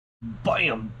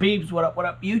Bam, babes, what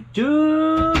up,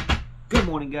 YouTube? Good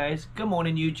morning, guys. Good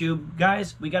morning, YouTube.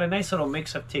 Guys, we got a nice little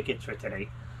mix of tickets for today.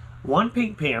 One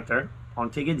Pink Panther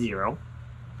on ticket 0,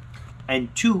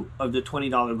 and 2 of the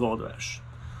 $20 Gold Rush.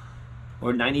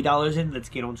 We're $90 in, let's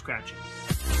get on scratching.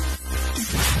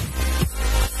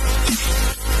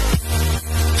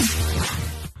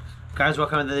 Guys,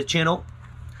 welcome to the channel.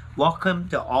 Welcome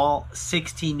to all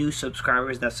 16 new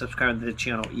subscribers that subscribed to the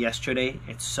channel yesterday.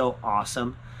 It's so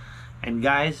awesome. And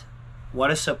guys, what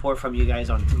a support from you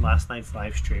guys on last night's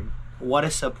live stream. What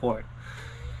a support.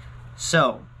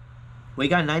 So, we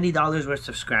got $90 worth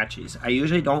of scratches. I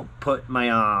usually don't put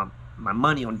my my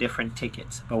money on different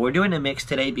tickets, but we're doing a mix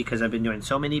today because I've been doing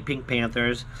so many Pink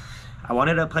Panthers. I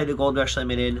wanted to play the Goldrush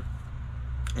Limited.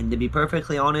 And to be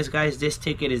perfectly honest, guys, this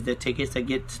ticket is the tickets that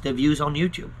gets the views on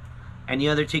YouTube. Any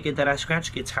other ticket that I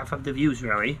scratch gets half of the views,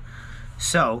 really.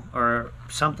 So, or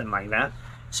something like that.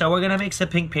 So we're going to mix a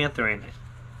Pink Panther in it.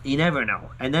 You never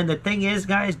know. And then the thing is,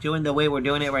 guys, doing the way we're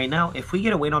doing it right now, if we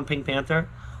get a win on Pink Panther,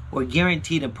 we're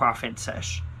guaranteed a profit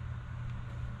sesh.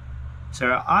 So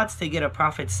our odds to get a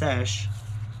profit sesh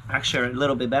actually are a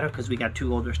little bit better because we got 2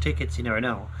 Goldrush tickets. You never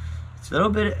know. It's a little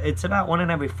bit, it's about 1 in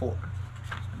every 4.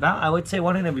 About, I would say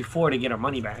 1 in every 4 to get our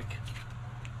money back.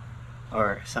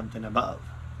 Or something above.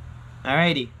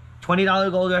 Alrighty. $20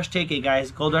 Goldrush ticket,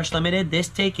 guys. Goldrush Limited. This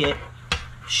ticket.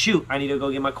 Shoot, I need to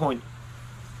go get my coin.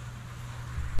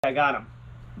 I got him.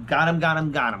 Got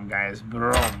him, guys.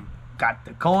 Boom. Got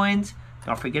the coins.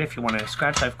 Don't forget, if you want a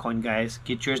scratch life coin, guys,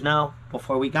 get yours now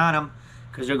before we got them.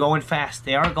 Because they're going fast.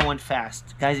 They are going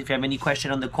fast. Guys, if you have any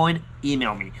question on the coin,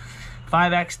 email me.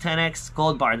 5x, 10x,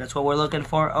 gold bar. That's what we're looking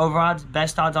for. Over odds,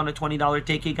 best odds on a $20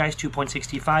 ticket, guys,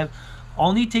 2.65.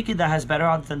 Only ticket that has better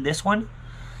odds than this one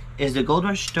is the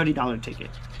Goldrush $30 ticket.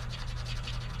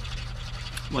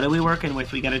 What are we working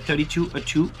with? We got a 32, a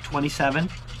 2, 27,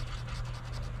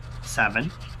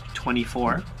 7,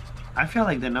 24. I feel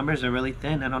like the numbers are really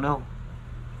thin. I don't know.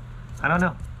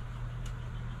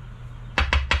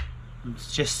 I'm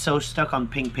just so stuck on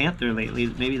Pink Panther lately.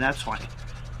 Maybe that's why.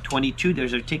 22,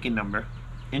 there's our ticket number.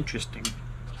 Interesting.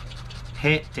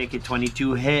 Hit, ticket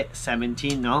 22, hit,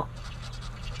 17, no.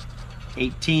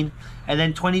 18. And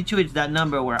then 22, it's that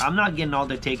number where I'm not getting all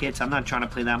the tickets. I'm not trying to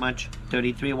play that much.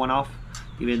 33, one off.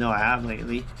 Even though I have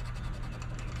lately.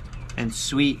 And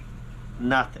sweet,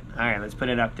 nothing. Alright, let's put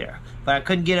it up there. But I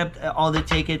couldn't get up all the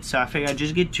tickets, so I figured I'd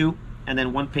just get 2. And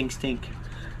then 1 pink stink.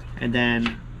 And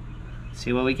then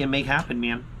see what we can make happen,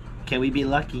 man. Can we be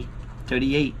lucky?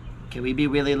 38. Can we be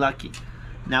really lucky?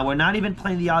 Now, we're not even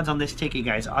playing the odds on this ticket,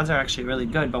 guys. Odds are actually really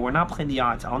good, but we're not playing the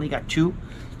odds. I only got 2.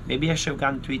 Maybe I should have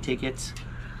gotten 3 tickets.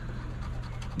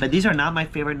 But these are not my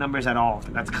favorite numbers at all.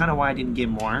 That's kind of why I didn't get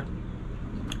more.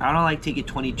 I don't like ticket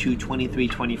 22, 23,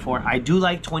 24. I do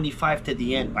like 25 to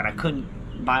the end, but I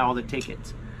couldn't buy all the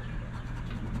tickets.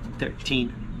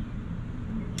 13.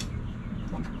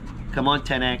 Come on,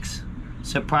 10x.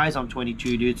 Surprise on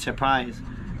 22, dude. Surprise.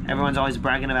 Everyone's always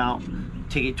bragging about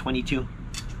ticket 22.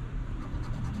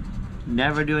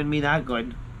 Never doing me that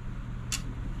good.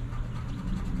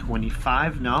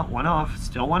 25. No, 1 off.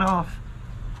 Still 1 off.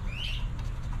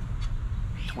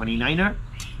 29er.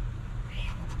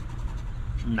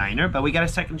 9er, but we got a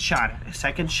second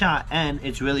shot. And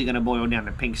it's really gonna boil down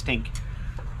to pink stink.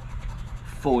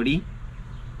 40.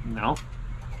 No.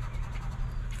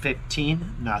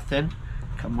 15. Nothing.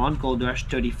 Come on, Gold Rush.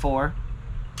 34.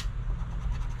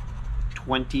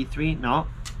 23. No.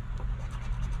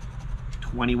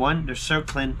 21. They're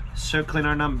circling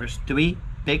our numbers. 3.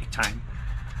 Big time.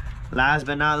 Last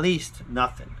but not least,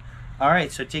 nothing.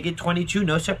 Alright, so ticket 22,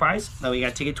 no surprise. Then we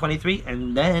got ticket 23,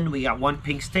 and then we got 1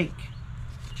 pink stink.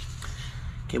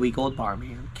 Can we gold bar,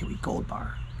 man? Can we gold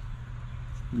bar?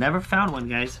 Never found one,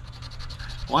 guys.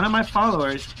 One of my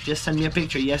followers just sent me a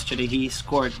picture yesterday. He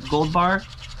scored gold bar.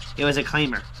 It was a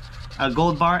claimer. A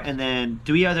gold bar, and then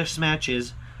 3 other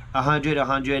smatches. 100,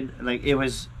 100. Like, it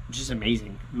was just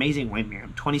amazing. Amazing win,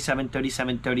 man. 27,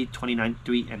 37, 30, 29,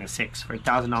 3, and a 6 for a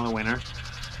 $1,000 winner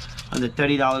on the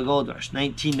 $30 Gold Rush.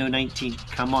 19, no 19.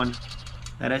 Come on.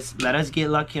 Let us get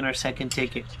lucky on our second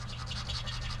ticket.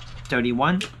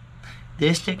 31.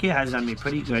 This ticket has done me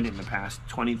pretty good in the past.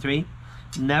 23.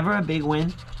 Never a big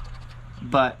win,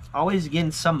 but always getting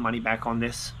some money back on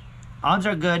this. Odds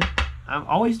are good. I'm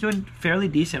always doing fairly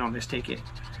decent on this ticket.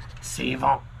 Save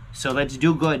on. So let's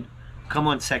do good. Come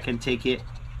on, second ticket.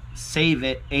 Save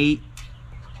it. 8.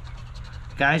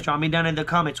 Guys, drop me down in the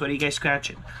comments. What are you guys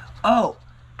scratching? Oh,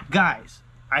 guys,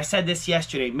 I said this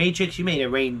yesterday. Matrix, you made it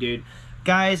rain, dude.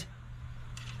 Guys,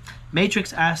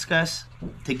 Matrix asked us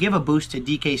to give a boost to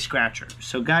DK Scratcher.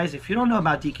 So guys, if you don't know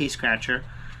about DK Scratcher,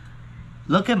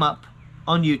 Look him up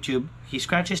on YouTube. He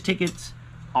scratches tickets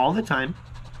all the time.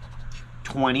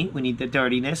 20, we need the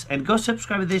dirtiness. And go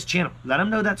subscribe to this channel. Let him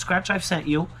know that Scratch Life sent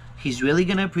you. He's really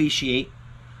going to appreciate.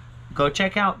 Go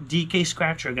check out DK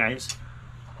Scratcher, guys.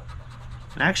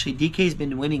 And actually, DK's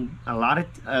been winning a lot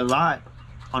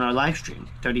on our live stream.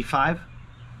 35.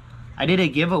 I did a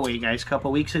giveaway, guys, a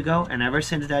couple weeks ago, and ever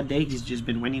since that day, he's just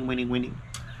been winning.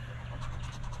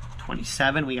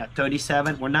 27, we got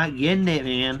 37. We're not getting it,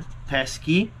 man.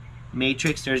 Pesky.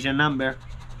 Matrix, there's your number.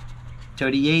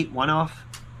 38, one off.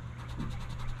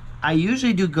 I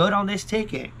usually do good on this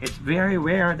ticket. It's very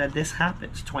rare that this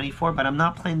happens. 24, but I'm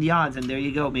not playing the odds, and there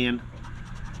you go, man.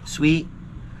 Sweet.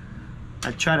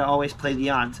 I try to always play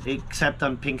the odds, except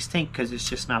on Pink Stink, because it's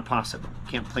just not possible.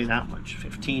 Can't play that much.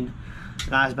 15.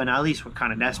 Last but not least, we're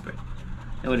kind of desperate.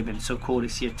 It would have been so cool to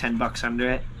see a 10 bucks under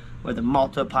it, with a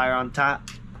multiplier on top.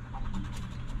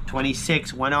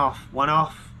 26, one off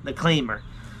the claimer.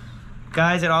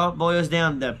 Guys, it all boils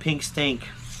down to Pink Stink.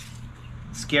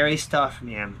 Scary stuff,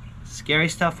 man. Scary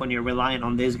stuff when you're relying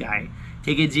on this guy.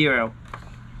 Ticket 0.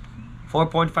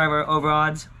 4.5 over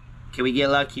odds. Can we get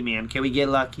lucky, man? Can we get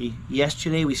lucky?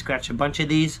 Yesterday, we scratched a bunch of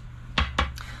these.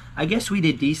 I guess we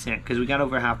did decent because we got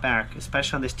over half back.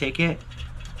 Especially on this ticket.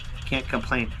 Can't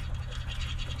complain.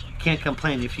 Can't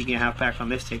complain if you get half back on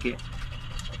this ticket.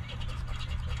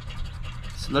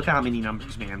 So look at how many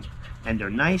numbers, man. And they're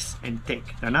nice and thick.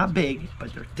 They're not big,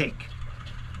 but they're thick.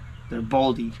 They're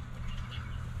boldy.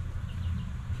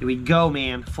 Here we go,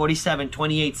 man. 47,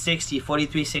 28, 60,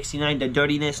 43, 69, the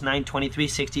dirtiness, 9, 23,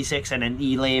 66, and an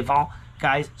 11.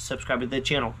 Guys, subscribe to the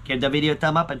channel. Give the video a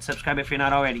thumb up and subscribe if you're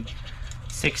not already.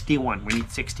 61. We need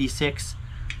 66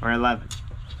 or 11.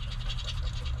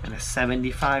 And a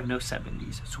 75. No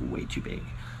 70s. It's way too big.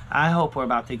 I hope we're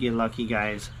about to get lucky,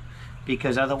 guys.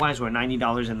 Because otherwise, we're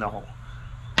 $90 in the hole.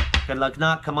 Good luck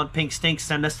not. Come on, Pink Stink.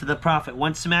 Send us to the profit.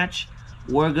 One smash.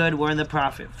 We're good. We're in the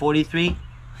profit. 43.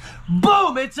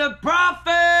 Boom! It's a profit!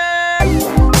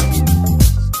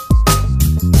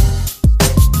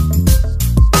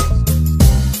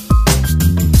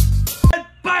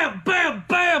 Bam! Bam!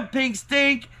 Bam! Pink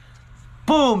Stink!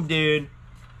 Boom, dude.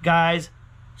 Guys,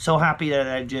 so happy that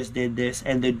I just did this.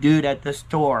 And the dude at the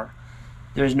store,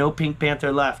 there's no Pink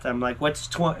Panther left. I'm like, what's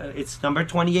it's number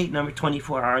 28, number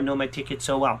 24. I know my ticket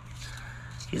so well.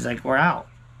 He's like, we're out.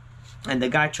 And the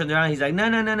guy turned around. He's like, no.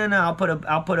 I'll put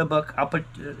a book. I'll put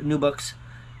new books.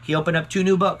 He opened up 2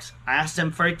 new books. I asked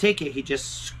him for a ticket. He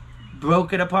just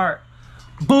broke it apart.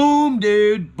 Boom,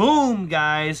 dude. Boom,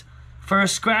 guys.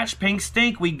 First scratch, Pink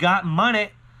Stink. We got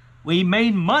money. We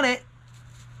made money.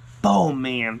 Boom,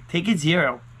 man. Ticket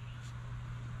 0.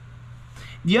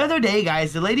 The other day,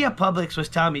 guys, the lady at Publix was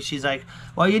telling me, she's like,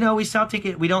 well, you know, we sell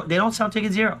ticket. They don't sell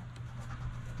ticket 0.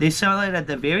 They sell it at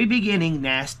the very beginning,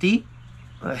 nasty.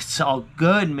 It's all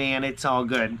good, man. It's all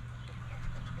good.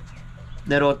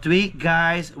 Little 3,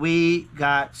 guys, we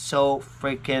got so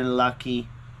freaking lucky.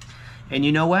 And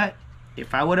you know what?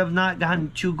 If I would have not gotten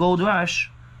 2 Gold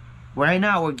Rush, right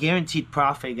now we're guaranteed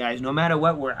profit, guys. No matter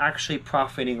what, we're actually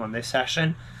profiting on this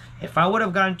session. If I would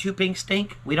have gotten 2 Pink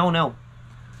Stink, we don't know.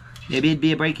 Maybe it'd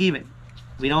be a break even.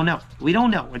 We don't know. We don't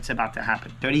know what's about to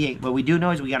happen. 38. What we do know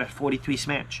is we got a 43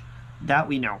 smash. That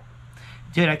we know.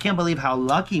 Dude, I can't believe how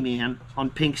lucky, man, on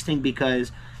Pink Stink,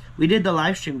 because we did the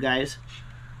live stream, guys,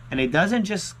 and it doesn't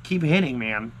just keep hitting,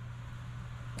 man.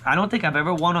 I don't think I've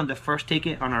ever won on the first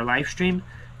ticket on our live stream,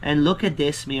 and look at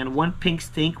this, man. 1 Pink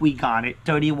Stink, we got it.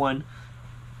 31.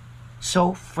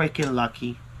 So freaking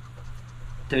lucky.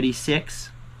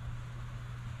 36.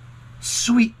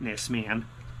 Sweetness, man.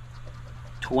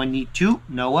 22.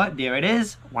 Know what? There it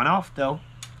is. One off, though.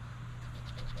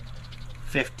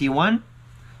 51.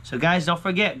 So guys, don't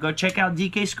forget, go check out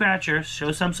DK Scratcher.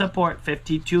 Show some support.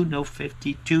 52, no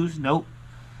 52s, nope.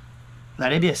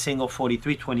 Let it be a single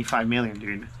 43, 25 million,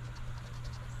 dude.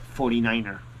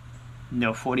 49er.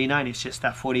 No 49, it's just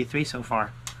that 43 so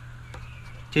far.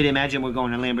 Dude, imagine we're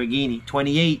going to Lamborghini.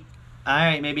 28.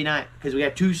 Alright, maybe not, because we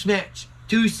got 2 smash.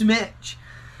 2 smash.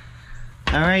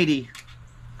 Alrighty.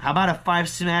 How about a 5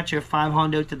 smash or 5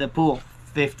 Hondo to the pool?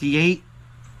 58.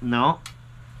 No.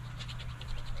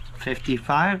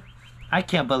 55. I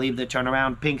can't believe the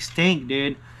turnaround. Pink Stink,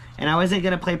 dude. And I wasn't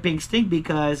gonna play Pink Stink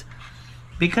because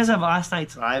of last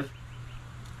night's live.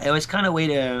 It was kind of way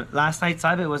to last night's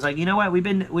live. It was like, you know what? We've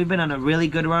been on a really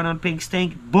good run on Pink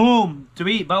Stink. Boom,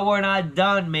 3. But we're not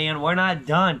done, man. We're not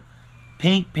done.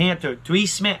 Pink Panther, 3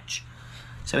 smash.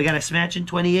 So we got a smash in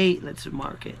 28. Let's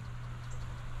mark it.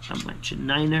 I'm mentioning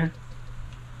 9er.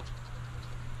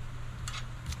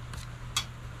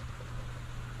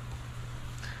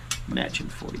 Matching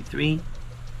 43.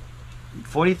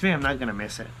 43, I'm not going to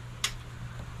miss it.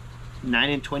 9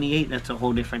 and 28, that's a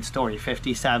whole different story.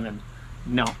 57,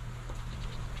 no.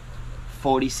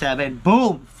 47,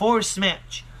 boom, 4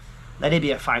 smash. Let it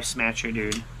be a 5 smasher,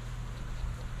 dude.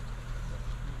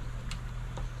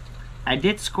 I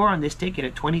did score on this ticket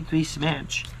a 23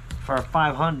 smash for a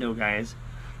 500, guys.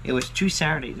 It was 2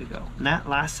 Saturdays ago. Not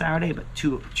last Saturday, but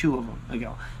two of them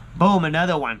ago. Boom,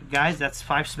 another one. Guys, that's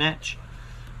 5 smash.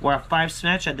 We're at 5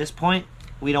 smash at this point.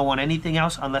 We don't want anything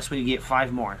else unless we get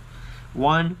 5 more.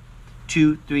 1,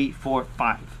 2, 3, 4,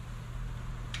 5.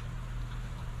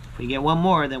 If we get 1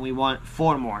 more, then we want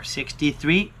 4 more.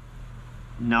 63,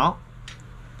 no.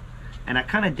 And I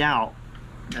kind of doubt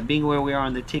that being where we are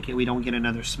on the ticket, we don't get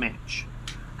another smash.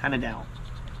 Kind of doubt.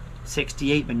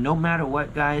 68, but no matter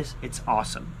what, guys, it's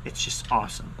awesome. It's just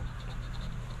awesome.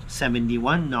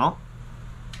 71, no.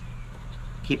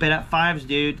 Keep it at 5s,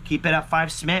 dude. Keep it at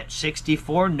 5 smash.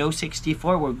 64, no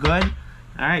 64, we're good.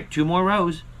 All right, 2 more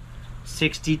rows.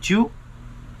 62,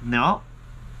 no.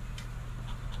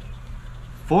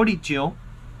 42,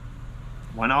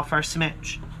 1 off our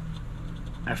smash.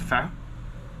 F.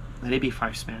 Let it be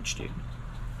 5 smash, dude.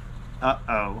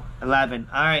 Uh-oh. 11.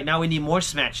 All right, now we need more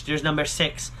smash. There's number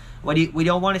 6. We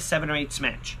don't want a 7 or 8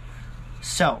 smash.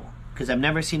 So, because I've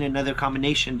never seen another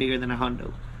combination bigger than a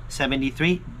hundo.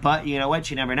 73, but you know what?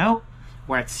 You never know.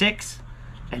 We're at 6.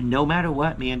 And no matter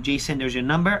what, man, Jason, there's your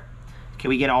number. Can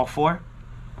we get all 4?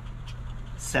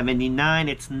 79,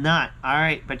 it's not. All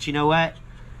right, but you know what?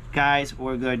 Guys,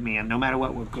 we're good, man. No matter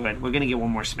what, we're good. We're going to get 1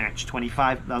 more smash.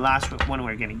 25, the last one,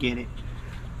 we're going to get it.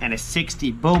 And a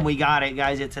 60, boom, we got it,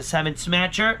 guys. It's a 7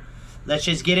 smasher. Let's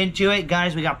just get into it.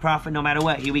 Guys, we got profit no matter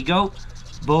what. Here we go.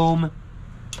 Boom.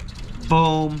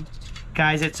 Boom.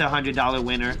 Guys, it's a $100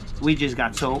 winner. We just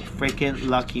got so freaking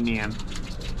lucky, man.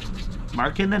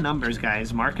 Marking the numbers,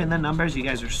 guys. Marking the numbers. You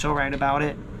guys are so right about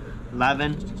it.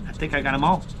 11. I think I got them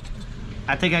all.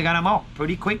 I think I got them all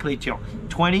pretty quickly, too.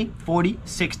 20, 40,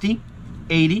 60,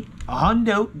 80, a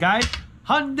hundo. Guys,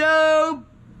 hundo.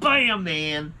 Bam,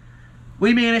 man.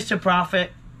 We managed to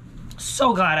profit.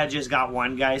 So glad I just got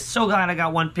 1, guys. So glad I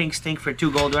got 1 pink stink for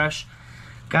 2 gold rush.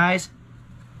 Guys,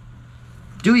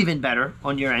 do even better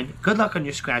on your end. Good luck on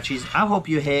your scratchies. I hope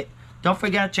you hit. Don't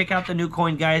forget, check out the new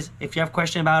coin, guys. If you have a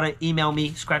question about it, email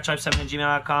me,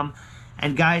 scratchlife7@gmail.com.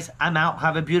 And guys, I'm out.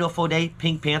 Have a beautiful day.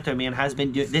 Pink Panther, man,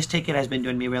 this ticket has been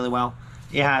doing me really well.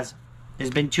 It has. It's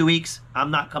been 2 weeks.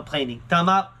 I'm not complaining. Thumb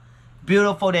up.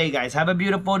 Beautiful day, guys. Have a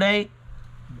beautiful day.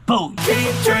 Boom.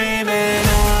 Keep dreaming.